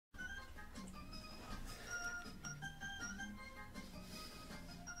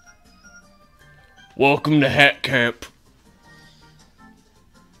Welcome to Hat Camp.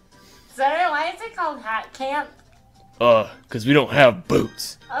 Sir, why is it called Hat Camp? Cause we don't have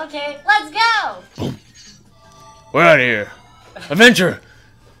boots. Okay, let's go! Boom. We're out of here. Adventure!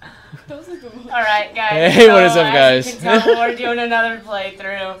 Alright, guys. Hey, so, what is up, guys? As you can tell, we're doing another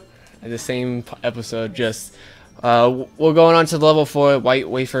playthrough. The same episode, just, we're going on to level 4, white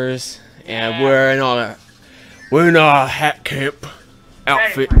wafers, and Yeah. we're in our Hat Camp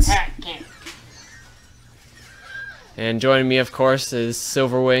outfits. Hat Camp. And joining me, of course, is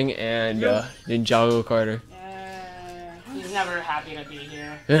Silverwing and Ninjago Carter. He's never happy to be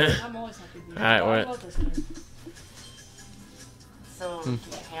here. I'm always happy to be here. Alright, I what? love this game. So,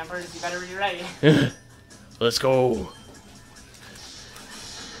 campers, you better be ready. Let's go.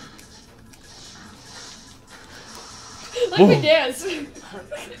 Let Whoa. me dance.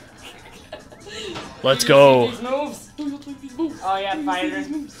 Let's Did go. you see these moves? Oh yeah, fighter.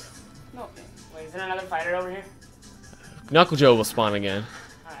 No. Wait, is there another fighter over here? Knuckle Joe will spawn again.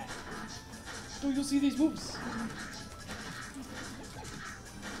 Alright. Do you see these moves?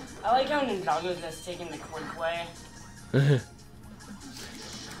 I like how Ninjago's just taking the quick way.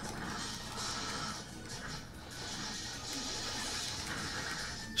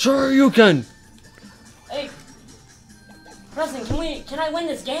 Sure you can. Hey, Preston, can I win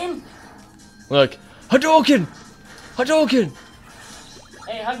this game? Look, Hadouken! Hadouken!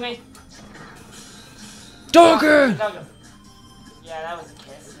 Hey, hug me. Hadouken! Ninjago. Yeah, that was a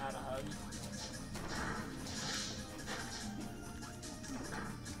kiss, not a hug.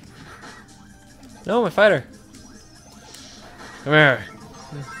 No, my fighter. Come here.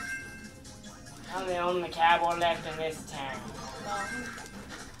 I'm the only cowboy left in this town.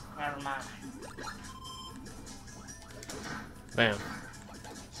 Never mind. Bam.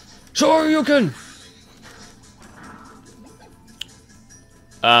 Sure you can.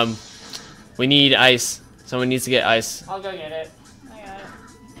 We need ice. Someone needs to get ice. I'll go get it. I got it.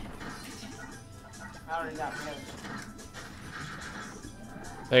 I already got it.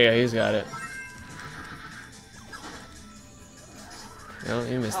 There you go, he's got it. No,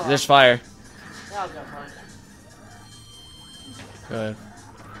 you missed it. Oh, There's fire. Yeah, I'll go for it. Go ahead.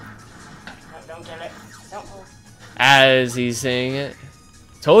 No, don't get it. Don't. As he's saying it.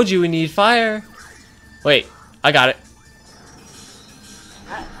 Told you we need fire. Wait, I got it.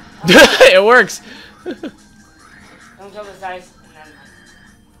 It works. Don't kill this ice. And then...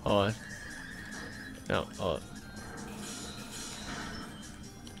 Hold on. No, hold on.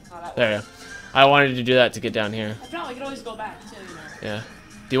 Oh, that There you go. I wanted to do that to get down here. I probably could always go back too, you know. Yeah.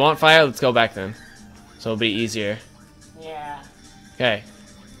 Do you want fire? Let's go back then. So it'll be easier. Yeah. Okay.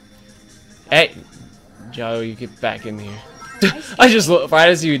 Hey, Joe, you get back in here. I just right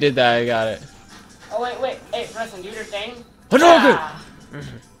as you did that, I got it. Oh wait. Hey, Preston, do your thing. Hadouken!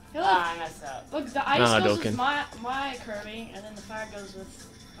 Hey, look, I messed up. look, the ice Nah, goes Hadouken. with my Kirby, and then the fire goes with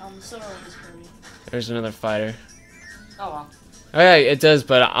Silverwing's Kirby. There's another fighter. Oh well. Oh yeah, it does,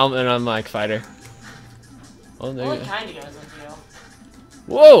 but I'm an unlike fighter. Oh, there Well, you it go. kinda goes with you.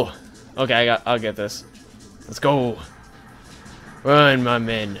 Whoa! Okay, I'll get this. Let's go. Run, my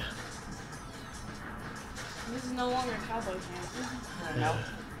men. This is no longer a cowboy camp. I don't know.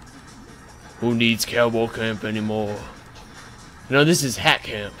 Who needs cowboy camp anymore? No, this is Hat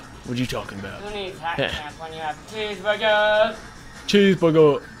Camp. What you talking about? Who needs hat camp when you have cheeseburgers?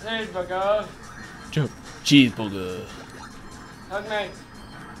 Cheeseburger. Cheeseburgers. Cheeseburger. Hug me.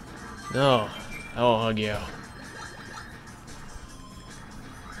 No, I won't hug you.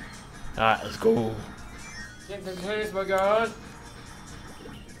 Alright, let's go. Get the cheeseburgers.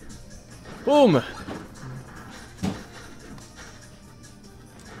 Boom!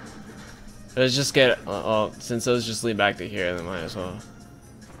 Let's just get, since those just lead back to here, then might as well.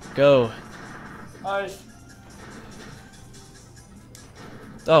 Go. Ice.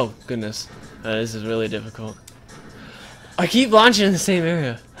 Oh, goodness. This is really difficult. I keep launching in the same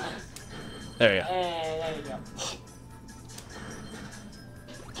area. There we go. Hey, there you go.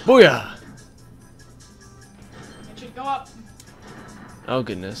 Booyah! It should go up. Oh,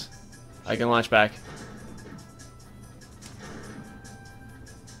 goodness. I can launch back.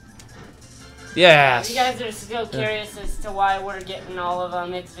 Yes! You guys are still curious as to why we're getting all of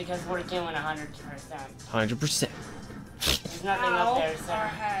them. It's because we're killing 100%. 100%. There's nothing Ow, up there, our so.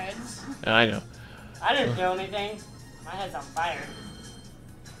 heads. I know. I didn't kill anything. My head's on fire.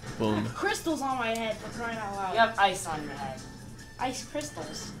 Boom. Crystals on my head for crying out loud. You have ice on your head. Ice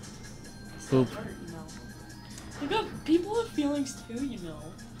crystals. Boop. Hurt, you know. Look up, people have feelings too, you know.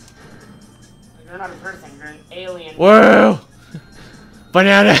 You're not a person, you're an alien. Whoa!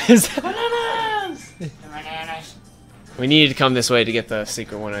 Bananas! Bananas! The bananas. We need to come this way to get the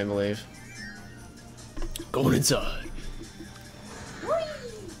secret one, I believe. Going inside.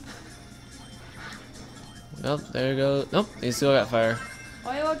 Nope, there you go. Nope, he still got fire.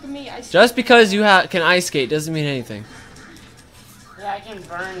 Oh, you look at me. Just because you can ice skate doesn't mean anything. Yeah, I can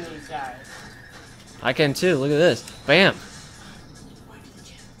burn these guys. I can too. Look at this. Bam.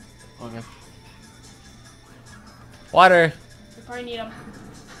 Okay. Water. We probably need them.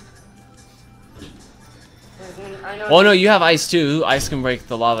 Oh no, you have ice too. Ice can break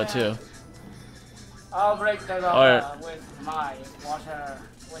the lava too. I'll break the lava with my water,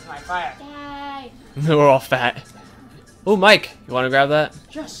 with my fire. Yay! We're all fat. Oh, Mike, you want to grab that?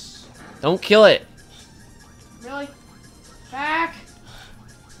 Yes. Don't kill it. Really? Back.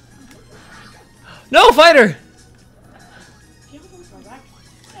 No, fighter.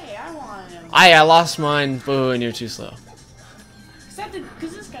 Hey, I want him. I lost mine. Boo, and you're too slow. Except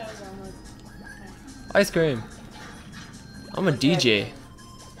because this guy was on like. Ice cream. I'm a DJ.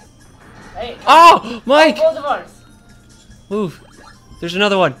 Hey, Oh, Mike! both of ours. Move. There's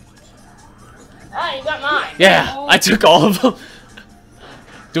another one. Ah, you got mine. Yeah, I took all of them.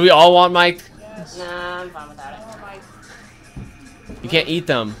 Do we all want Mike? Yes. Nah, I'm fine without I it. want my. You can't eat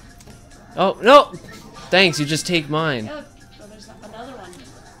them. Oh, no! Thanks, you just take mine. Yeah, look. Oh, there's another one.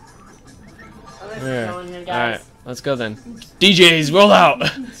 I'm just Here. going here, guys. Alright, let's go then. DJs, roll out! Oh,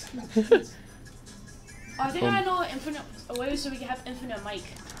 I think I know infinite a way so we can have infinite mic.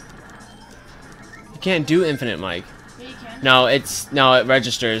 You can't do infinite Mike. Yeah, you can. No, it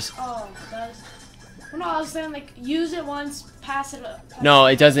registers. Oh, it does. Well, no, I was saying like use it once, pass it. No,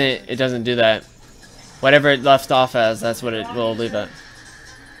 it doesn't do that. Whatever it left off as, that's what it will leave it.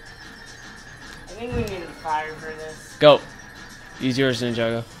 I think we need a fire for this. Go. Use yours,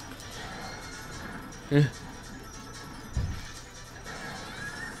 Ninjago.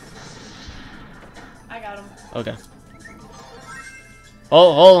 I got him. Okay.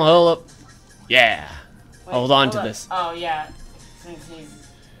 Hold up. Yeah. Wait, Hold on to this. Oh, yeah. Since he's...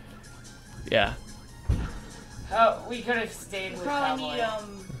 Yeah. Oh, we could have stayed We with probably Cowboy.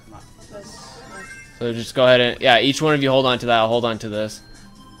 need this. So just go ahead and each one of you hold on to that. I'll hold on to this.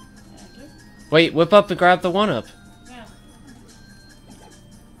 Okay. Wait, whip up and grab the one up. Yeah.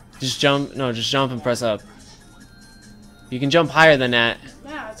 Just jump. No, just jump and press up. You can jump higher than that.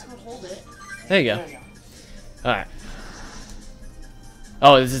 Yeah, it's gonna hold it. There you There go. we go. All right.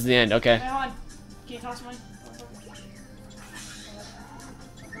 Oh, this is the end. Okay. Hey, hold on. Can you toss mine?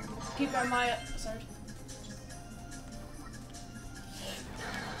 Keep on my sorry.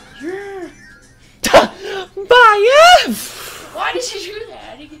 Yeah. Bye. Why did you do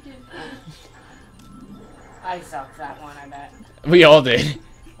that? I didn't get to. I sucked that one, I bet. We all did.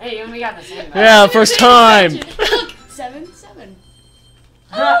 Hey, and we got the same. Yeah, first time. Look, 7-7.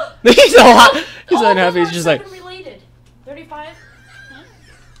 He's a lot. He's All of unhappy. them He's are just like, 7 related. 35.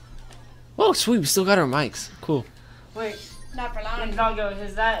 oh sweet, we still got our mics. Cool. Wait, Not for long. Doggo,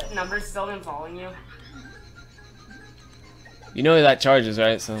 has that number still been following you? You know that charges,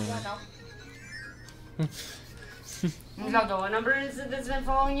 right? So. Yeah, no. Doggo, what number is it that's been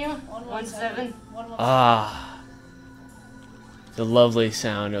following you? 117. 117. Ah. The lovely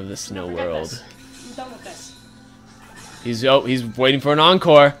sound of the snow Forget world. this. I'm done with this. He's waiting for an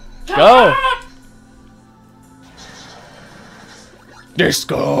encore. Go.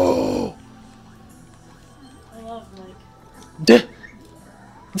 Disco. I love Mike.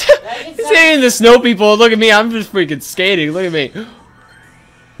 Seeing the snow people, look at me, I'm just freaking skating, look at me.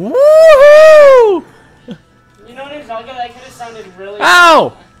 Woohoo! You know what, Doggo, that could have sounded really...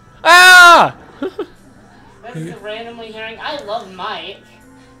 Ow! Ah! This is randomly hearing, I love Mike.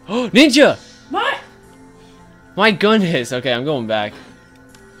 Oh, Ninja! Mike! My goodness. Okay, I'm going back.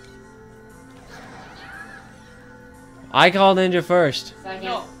 I called Ninja first. Second.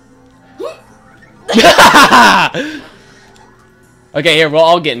 No. Okay, here, we'll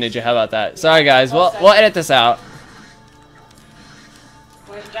all get Ninja. How about that? Sorry, guys. We'll edit this out.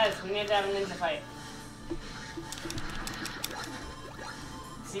 Wait, guys, we need to have a ninja fight.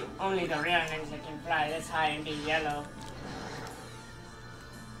 See, only the real ninja can fly this high and be yellow.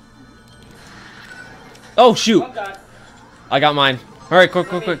 Oh, shoot. Oh god. I got mine. All right,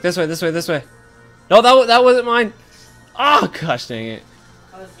 quick. This way. No, that wasn't mine. Oh, gosh dang it.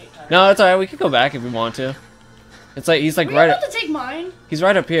 Let's get cut. No, it's all right. We could go back if we want to. It's like he's like Were you right about up. to take mine? He's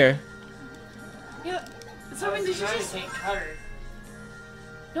right up here. Yeah. So I did was you trying just... to take Cutter.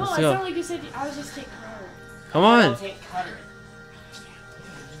 No, Let's it go. sounded like you said I was just take her. Come I'll on. take Cutter.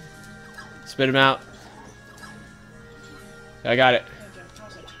 Spit him out. I got it. Okay,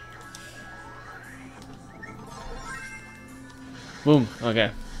 toss it. Boom.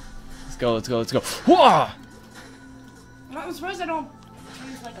 Okay. Let's go. Whoa! I'm surprised I don't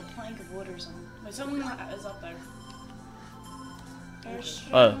use like a plank of wood or something. Wait, But someone is up there. There's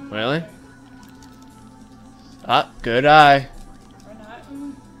Oh, really? Ah, good eye. Or not.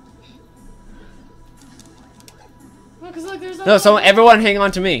 Well, 'cause look, there's No, so everyone hang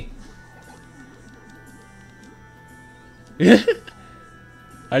on to me.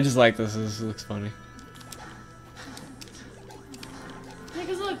 I just like this. This looks funny. Yeah,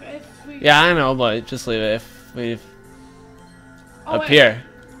 'cause look, if we... Yeah, I know, but just leave it. If we Oh, up wait. here.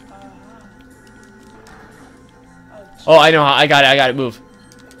 Oh, Oh, I know how. I got it. I got it. Move.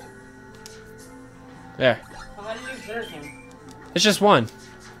 There. Well, how did you jerk him? It's just one.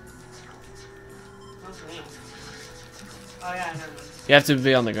 Okay. Oh yeah, I know. You have to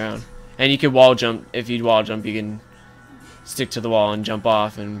be on the ground, and you can wall jump. If you wall jump, you can stick to the wall and jump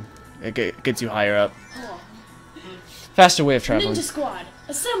off, and it gets you higher up. oh. Faster way of traveling. Ninja Squad,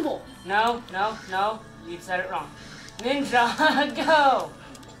 assemble! No, no, no. You said it wrong. Ninja, go!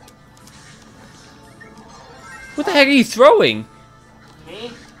 What the heck are you throwing?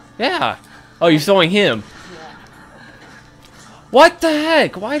 Me? Yeah. Oh, you're throwing him. Yeah. What the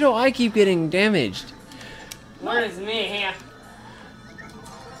heck? Why do I keep getting damaged? Where is me? Here.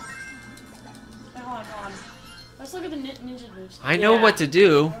 Wait, hold on. Let's look at the ninja moves. I know Yeah. what to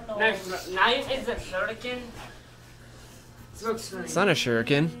do. I don't know. Knife is a shuriken. It looks funny. It's not a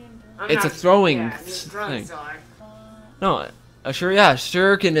shuriken. I'm It's a not- throwing yeah, it's a throwing thing. star. No, yeah,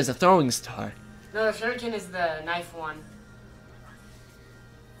 shuriken is a throwing star. No, the shuriken is the knife one.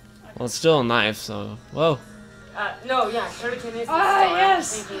 Well, it's still a knife, so whoa. No, yeah, shuriken is the Ah, star.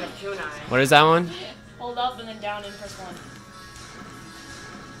 yes! I'm thinking of kunai. What is that one? Hold up and then down and press 1.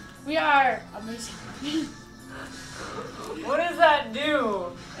 We are amazing. What does that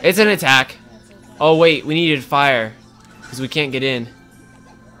do? It's an attack. Oh wait, we needed fire, because we can't get in.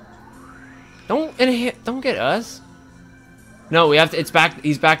 Don't get us. No, we have to. It's back.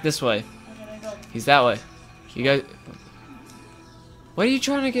 He's back this way. Okay, there you go. He's that way. You guys. What are you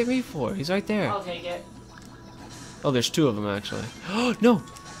trying to get me for? He's right there. I'll take it. Oh, there's 2 of them actually. Oh no!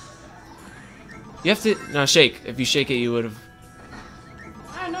 You have to no shake. If you shake it, you would have.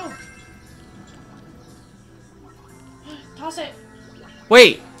 I know. Toss it.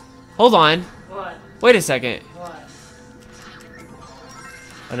 Wait, hold on. What? Wait a second. What?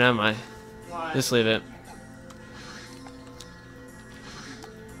 Oh, never mind. What? Just leave it.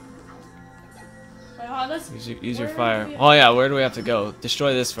 Wait, hold on, let's... Use your Where fire. do we- Oh yeah, where do we have to go?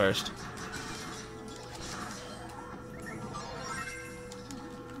 Destroy this first.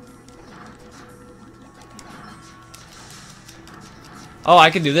 Oh, I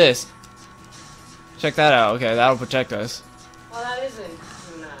can do this. Check that out. Okay, that'll protect us. Well, that isn't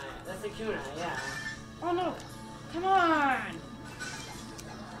kunai. That's a kunai, yeah. Oh no. Come on.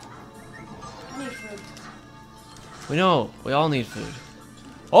 I need food. We know. We all need food.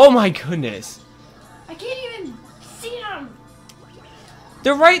 Oh my goodness. I can't even see them.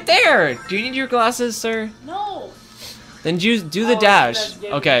 They're right there. Do you need your glasses, sir? No. Then do the Oh, dash. let's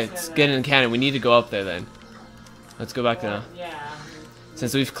get Okay, into let's that. get in the cannon. We need to go up there then. Let's go back now. Yeah.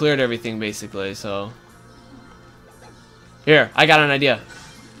 Since we've cleared everything basically, so. Here, I got an idea.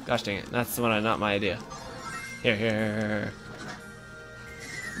 Gosh dang it, that's the one. Not my idea. Here.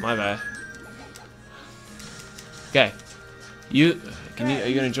 My bad. Okay. Are you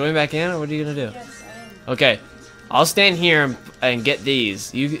gonna join back in, or what are you gonna do? Yes, I am. Okay. I'll stand here and get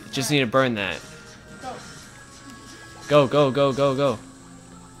these. You just need to burn that. Go. Go. Oh god,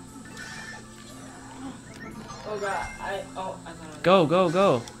 I thought it was...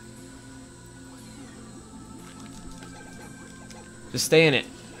 Go. Just stay in it.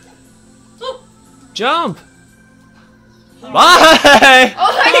 Oh. Jump! Bye!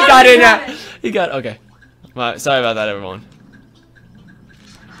 Oh, He got in there. He got okay. Well, sorry about that, everyone.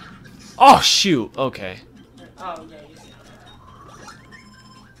 Oh shoot. Okay. Oh, yeah, you see.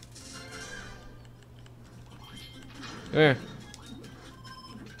 Here.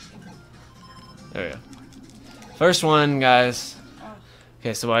 There we go. First one, guys.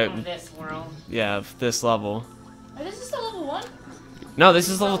 Okay, so From this world. yeah, this level. Oh, this is the level 1? No, this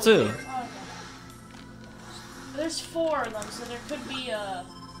is level 2. Oh, okay. There's 4 of them, so there could be a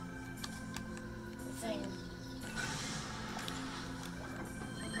thing.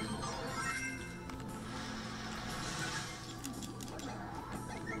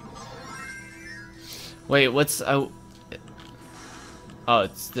 Wait, what's oh,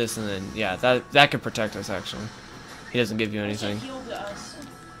 it's this and then yeah, that could protect us actually. He doesn't give you anything. It healed us.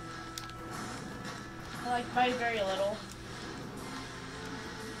 Like by very little.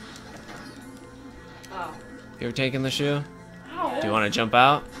 Oh. You ever taken the shoe? Ow. Do you want to jump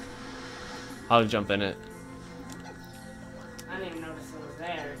out? I'll jump in it. I didn't even notice it was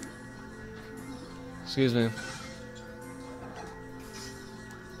there. Excuse me.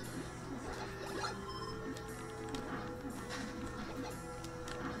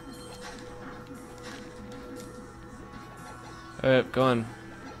 Alright, go on.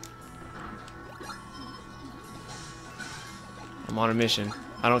 I'm on a mission.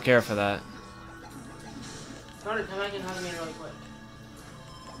 I don't care for that. Carter, come back and hug me really quick.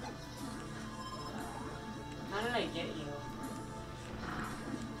 How did I get you?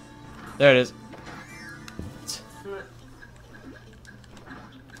 There it is.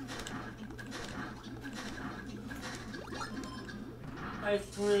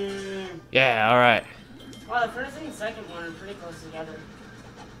 Ice cream. Yeah, alright. Wow, the first and second one are pretty close together.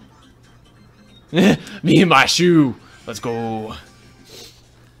 Me and my shoe. Let's go. I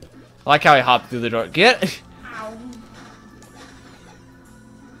like how he hopped through the door. Get. Ow.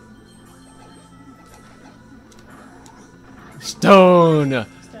 Stone.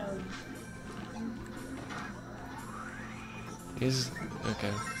 Stone. Is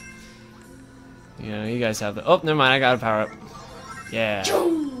okay. You know, you guys have the. Oh, never mind. I got a power up. Yeah.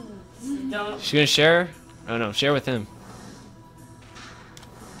 Don't. She gonna share? Oh no, share with him.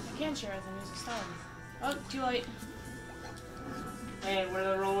 I can't share with him. He's a stone. Oh, too late. Hey,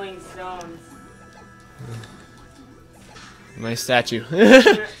 we're the Rolling Stones. My statue.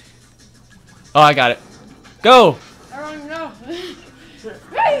 Oh, I got it. Go. I don't know.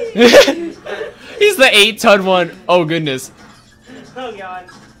 He's the 8-ton one. Oh goodness. Oh god.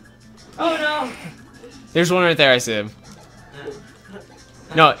 Oh no. There's one right there. I see him.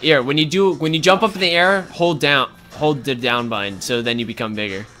 No, here. When you jump up in the air, hold the down bind, so then you become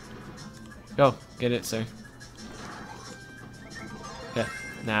bigger. Go, get it, sir. Okay,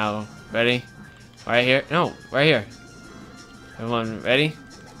 now ready? Right here? No, right here. Everyone ready?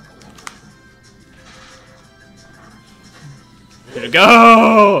 Here we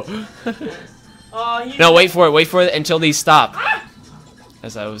go! Oh, No, wait for it until these stop.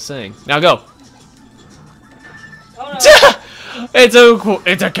 As I was saying. Now go. Oh no. It's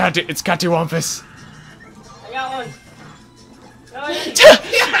a cattywampus. I got one. No,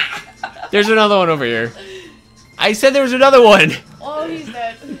 I There's another one over here. I said there was another one. Oh, he's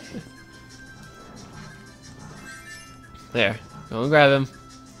dead. There. Go and grab him.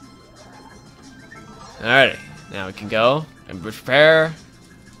 Alrighty. Now we can go and prepare.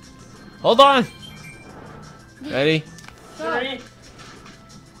 Hold on. Ready? Three.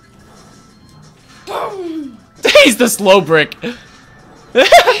 Boom. He's the slow brick.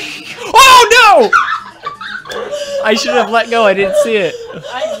 Oh no! I should have let go. I didn't see it.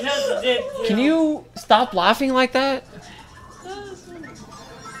 I just did too. Can you stop laughing like that?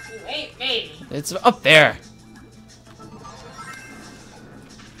 Wait, baby. It's up there.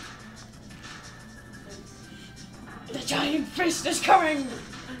 The giant fist is coming.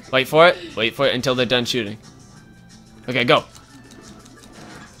 Wait for it. Wait for it until they're done shooting. Okay, go.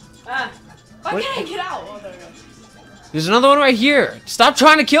 Ah. Why What? can't I get out? Oh, there we go. There's another one right here. Stop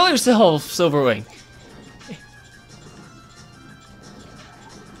trying to kill yourself, Silverwing.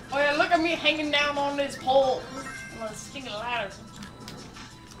 Oh yeah, look at me hanging down on this pole. On a stinking ladder.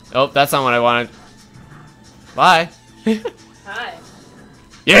 Oh, that's not what I wanted. Bye. Hi.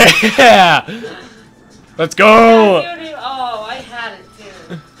 Yeah! Let's go! Oh, I had it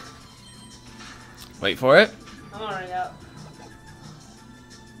too. Wait for it. I'm already up.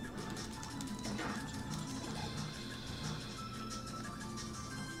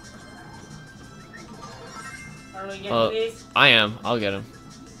 Are we getting these? I am. I'll get him.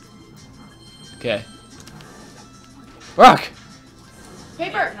 Okay. Rock!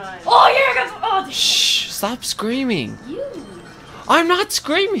 Paper. Time. Oh yeah, I got. Oh, Shh! Stop screaming. you. I'm not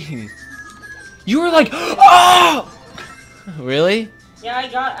screaming. You were like, oh! Really? Yeah, I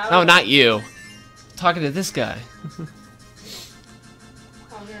got out. No, not you. I'm talking to this guy. Oh,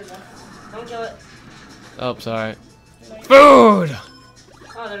 here we go. Don't kill it. Oh, sorry. Food!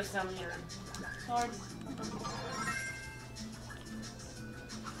 Oh, there's some here. Hard.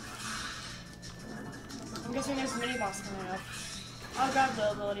 I'm guessing there's a mini boss coming up. I'll grab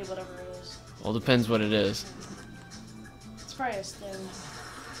the ability, whatever it is. Well, depends what it is. It's probably a stim.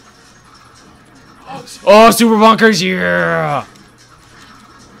 Oh, super bunkers, yeah!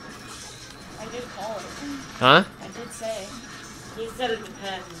 I did call it. Huh? I did say. He said it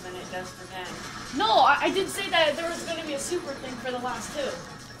depends, and it does depend. No, I did say that there was gonna be a super thing for the last two.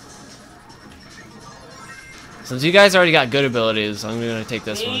 Since you guys already got good abilities, I'm gonna take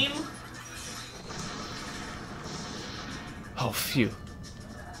this one. Team? Oh, phew.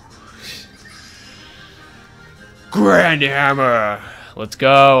 Grand Hammer! Let's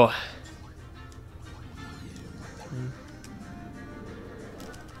go.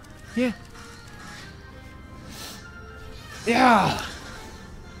 Yeah. Yeah.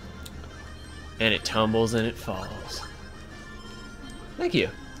 And it tumbles and it falls. Thank you.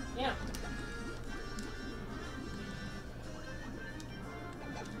 Yeah.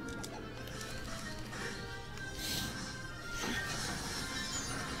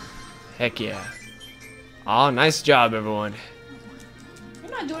 Heck yeah. Aw, nice job, everyone.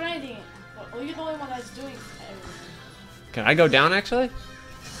 You're not doing anything. Well, you're the only one that's doing everything. Can I go down, actually?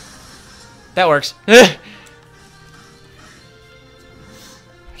 That works.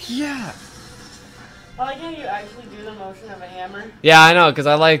 Yeah. I like how you actually do the motion of a hammer. Yeah, I know, because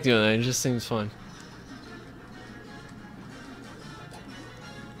I like doing it. It just seems fun.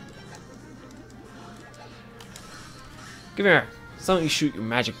 Come here. So don't you shoot your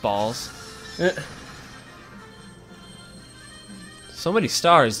magic balls. So many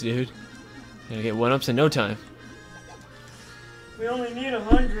stars, dude. Gonna get 1-ups in no time. We only need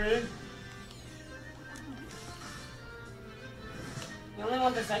 100. You only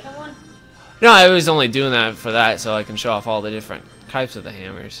want the second one? No, I was only doing that for that so I can show off all the different types of the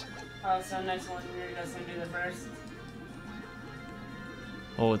hammers. Oh, so next one you're just gonna do the first.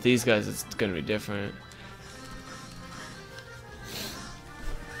 Well, with these guys, it's gonna be different.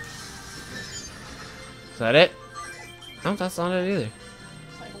 Is that it? No, that's not it either.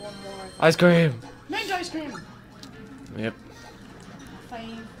 It's like one more. Ice cream! Mint ice cream! Yep.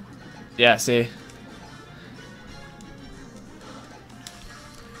 5. Yeah, see?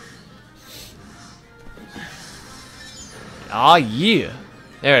 Aw, yeah!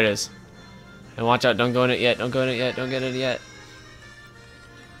 There it is. And watch out, don't go in it yet, don't go in it yet, don't get in it yet.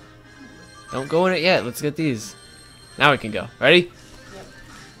 Don't go in it yet, let's get these. Now we can go. Ready?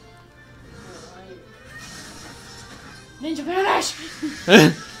 Ninja vanish!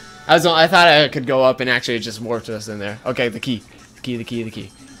 I thought I could go up and actually it just warped us in there. Okay, the key. The key, the key, the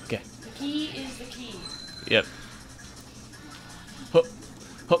key. Okay. The key is the key. Yep. Hup.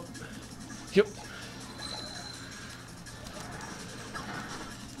 Hup. Yep.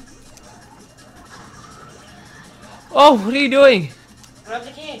 Oh, what are you doing? Grab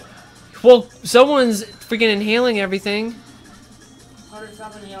the key. Well, someone's freaking inhaling everything. How to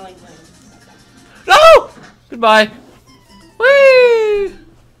stop inhaling things. No! Goodbye. Whee!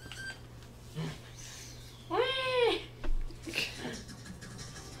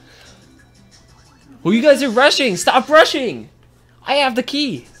 Well, you guys are rushing. Stop rushing. I have the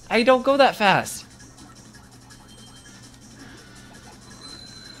key. I don't go that fast.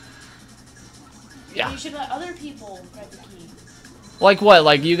 Yeah. You should let other people grab the key. Like what?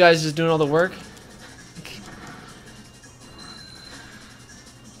 Like you guys just doing all the work?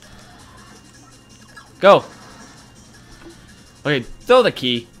 Go. Okay, throw the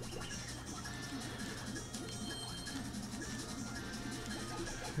key.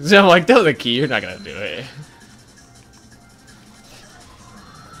 So I'm like, throw the key. You're not gonna do it.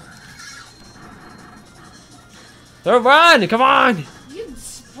 Throw, run! Come on! You can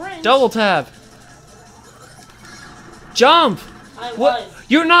sprint. Double tap. Jump! I What? was.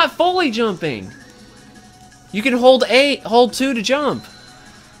 You're not fully jumping. You can hold hold 2 to jump.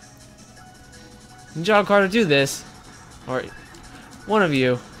 John Carter, do this. Or one of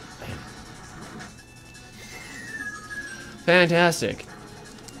you. Fantastic.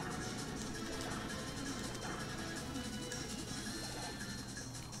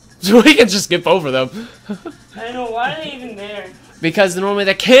 So we can just skip over them. I know, why are they even there? Because normally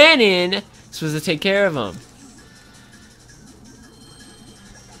the cannon is supposed to take care of them.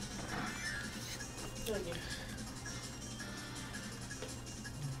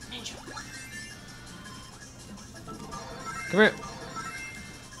 Come here.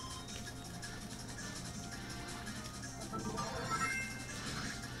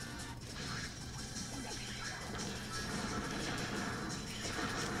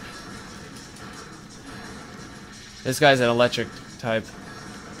 This guy's an electric type.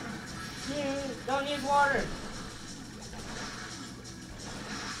 Don't use water.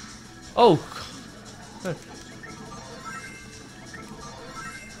 Oh.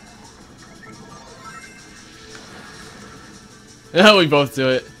 Yeah, we both do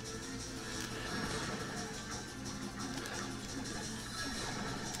it.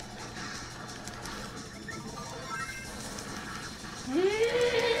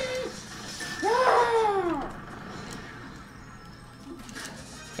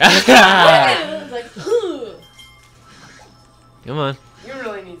 Like, Come on. You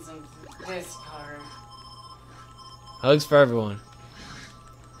really need some this car. Hugs for everyone.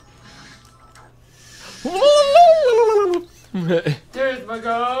 There's my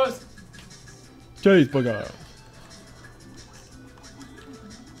ghost. Cheeseburger.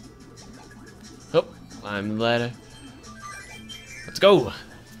 Oh, climb the ladder. go.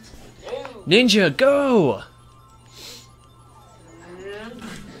 Ninja, go.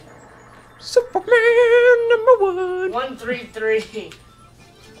 Superman #1. 133.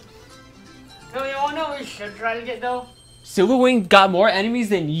 No, you wanna know what we should try to get though? Silver Wing got more enemies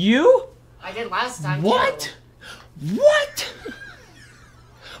than you? I did last time. What? Too. What?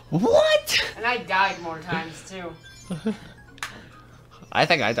 What? And I died more times too. I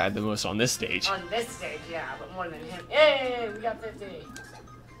think I died the most on this stage. On this stage, yeah, but more than him. Yay, we got 50.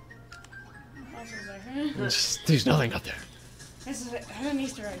 There's nothing up there. This is an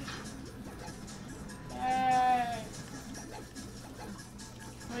Easter egg. Yay!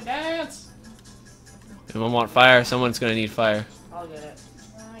 We dance! Anyone want fire? Someone's gonna need fire. I'll get it.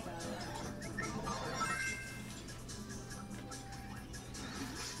 I got it.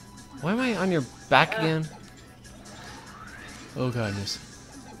 Why am I on your back again? Oh goodness.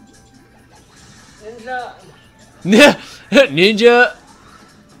 Ninja. Ninja!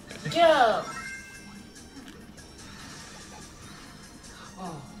 Go!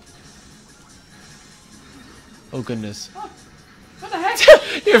 Oh goodness. Oh, what the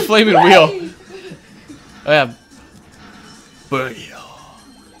heck? Your flaming wheel. Oh yeah. Burn it all.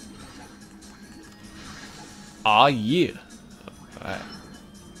 Aw yeah. Alright.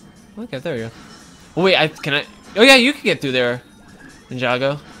 Okay, there we go. Oh wait, can I? Oh yeah, you can get through there,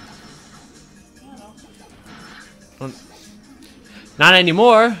 Ninjago. Well, not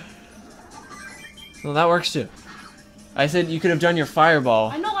anymore. Well, that works too. I said you could have done your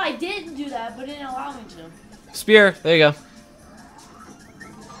fireball. I know I did do that, but it didn't allow me to. Spear, there you go.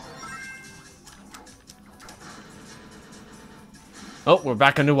 Oh, we're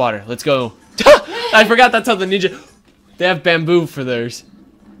back underwater. Let's go. I forgot that's how the ninja. They have bamboo for theirs.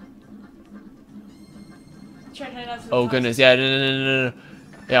 Oh goodness, yeah, no.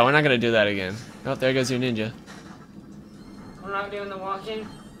 Yeah, we're not gonna do that again. Oh, there goes your ninja. We're not doing the walking?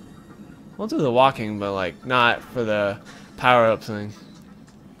 We'll do the walking, but like not for the power-up thing.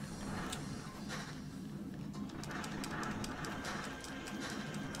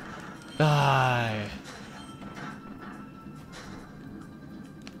 Die.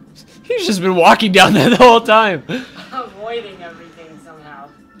 He's just been walking down there the whole time. Avoiding everything somehow.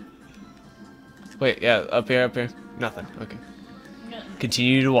 Wait, yeah, up here. Nothing. Okay.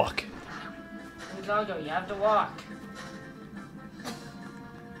 Continue to walk. Ninjago, you have to walk.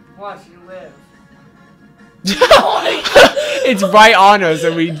 Watch, you live. It's right on us,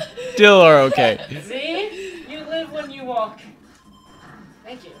 and we still are okay. See? You live when you walk.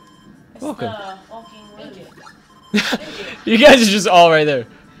 Thank you. It's Welcome. the walking Thank wood. you. Thank you. You guys are just all right there.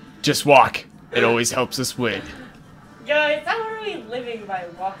 Just walk. It always helps us win. Guys, how are we living by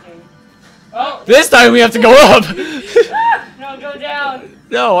walking? Oh! This time we have to go up. No, go down.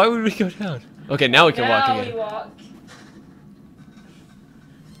 No, why would we go down? Okay, now we can walk Now again. we walk.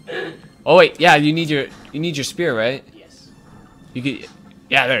 Oh wait, yeah, you need your spear, right? Yes. You could.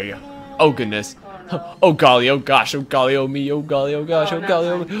 Yeah, there you go. Oh goodness. Oh, no. Oh golly, oh gosh, oh golly, oh me, oh golly, oh gosh, Oh, oh not golly,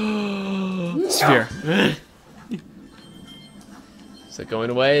 oh me. Spear. Is it going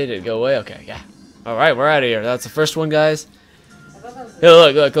away? Did it go away? Okay, yeah. All right, we're out of here. That's the first one, guys. I thought that was Hey,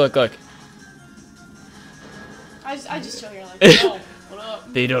 look. I just chill here like, oh, what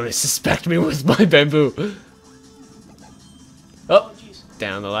up? They don't suspect me with my bamboo. Oh, Oh, jeez.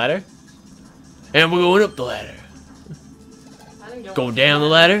 down the ladder. And we're going up the ladder. I didn't Go down the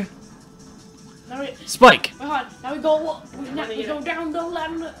ladder. Now we, Spike. wait, hold on. Now we go. We go down the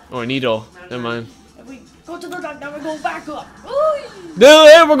ladder. Or needle. Never mind. If we go to the top, now we go back up. Ooh. No,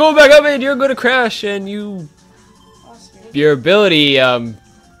 and we're going back up, and you're going to crash, and your ability, gone.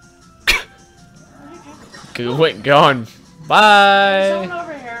 There's Bye. something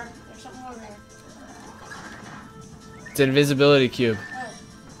over here. There's something over here. It's an invisibility cube. Oh.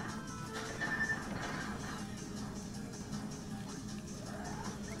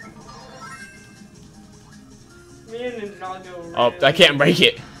 Me and Ninjago. Oh, I can't break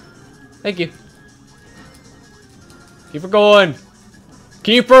it. Thank you. Keep her going.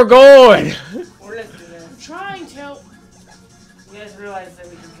 Keep her going. We're listening to I'm this. trying to. You guys realize that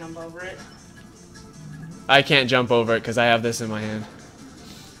we can jump over it? I can't jump over it because I have this in my hand.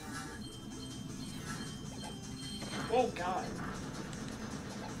 Oh god.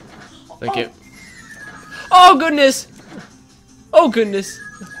 Thank you. Oh goodness. Oh goodness.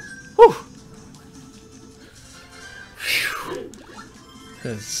 Whew. Phew.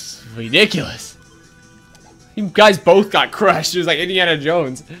 That's ridiculous. You guys both got crushed. It was like Indiana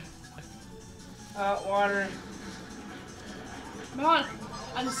Jones. Water. Come on.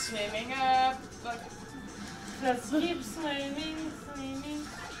 I'm swimming up. Look. Let's keep swimming.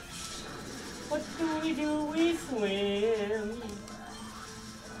 What do? We swim.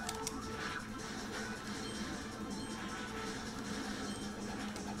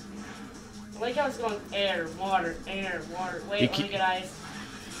 like how it's going air, water, air, water. Wait, let me get ice.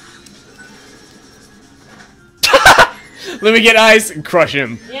 Let me get ice and crush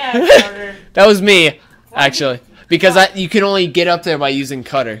him. Yeah, Carter. That was me, actually. Because you can only get up there by using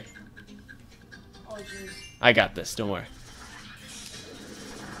cutter. Oh, jeez. I got this, don't worry.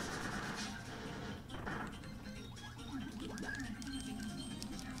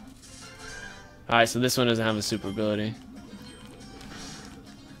 Alright, so this one doesn't have a super ability.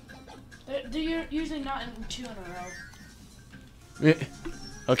 They're usually not in 2 in a row.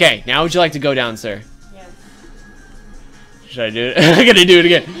 Okay, now would you like to go down, sir? Yeah. Should I do it? I'm gonna do it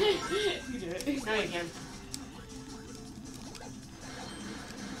again. You do it. No, you can.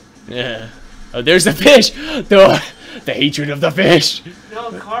 Yeah. Oh, there's the fish! The hatred of the fish!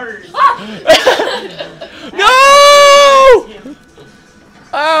 No, Carter. No!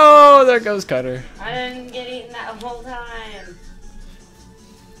 Oh, there goes Cutter. I didn't get eaten that whole time.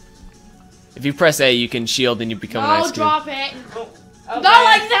 If you press A, you can shield and you become an ice cube. drop it. Oh, okay. Not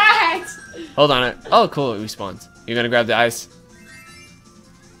like that! Hold on it. Oh, cool, it respawns. You're gonna grab the ice.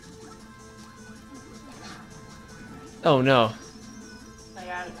 Oh no. I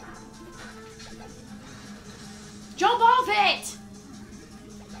got it. Jump off it!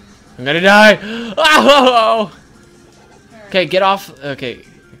 I'm gonna die! Oh! Okay, get off. Okay.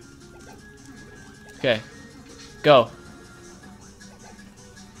 Okay. Go.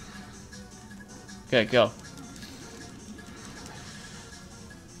 Okay, go.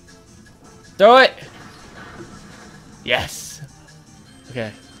 Throw it! Yes!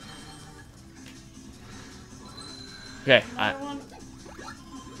 Okay. Okay,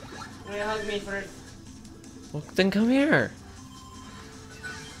 Wait, hug me first. well, then come here.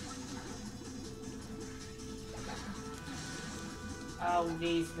 Oh,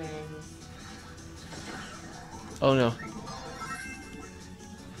 these things. Oh no.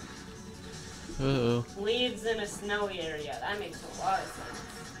 Uh-oh. Leaves in a snowy area. That makes a lot of sense.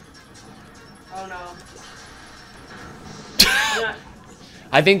 Oh no. Yeah.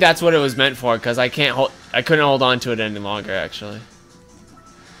 I think that's what it was meant for, because I couldn't hold on to it any longer, actually.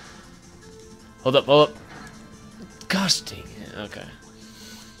 Hold up, hold up. Gosh dang it, okay.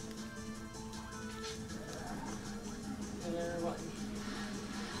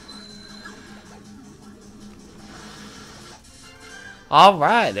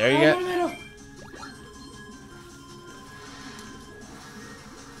 Alright, there you go.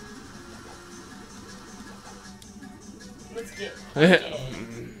 Let's get.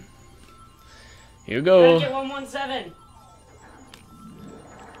 Here you go. Gotta get 117.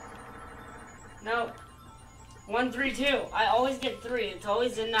 No. 132. I always get 3. It's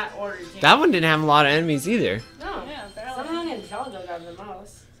always in that order. Too. That one didn't have a lot of enemies either. No. Yeah, barely. Someone in Calico got the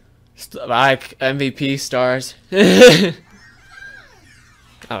most. Like MVP stars.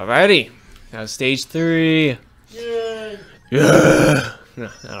 Alrighty. Now stage 3. Yeah. Yeah. No,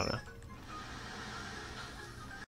 I don't know.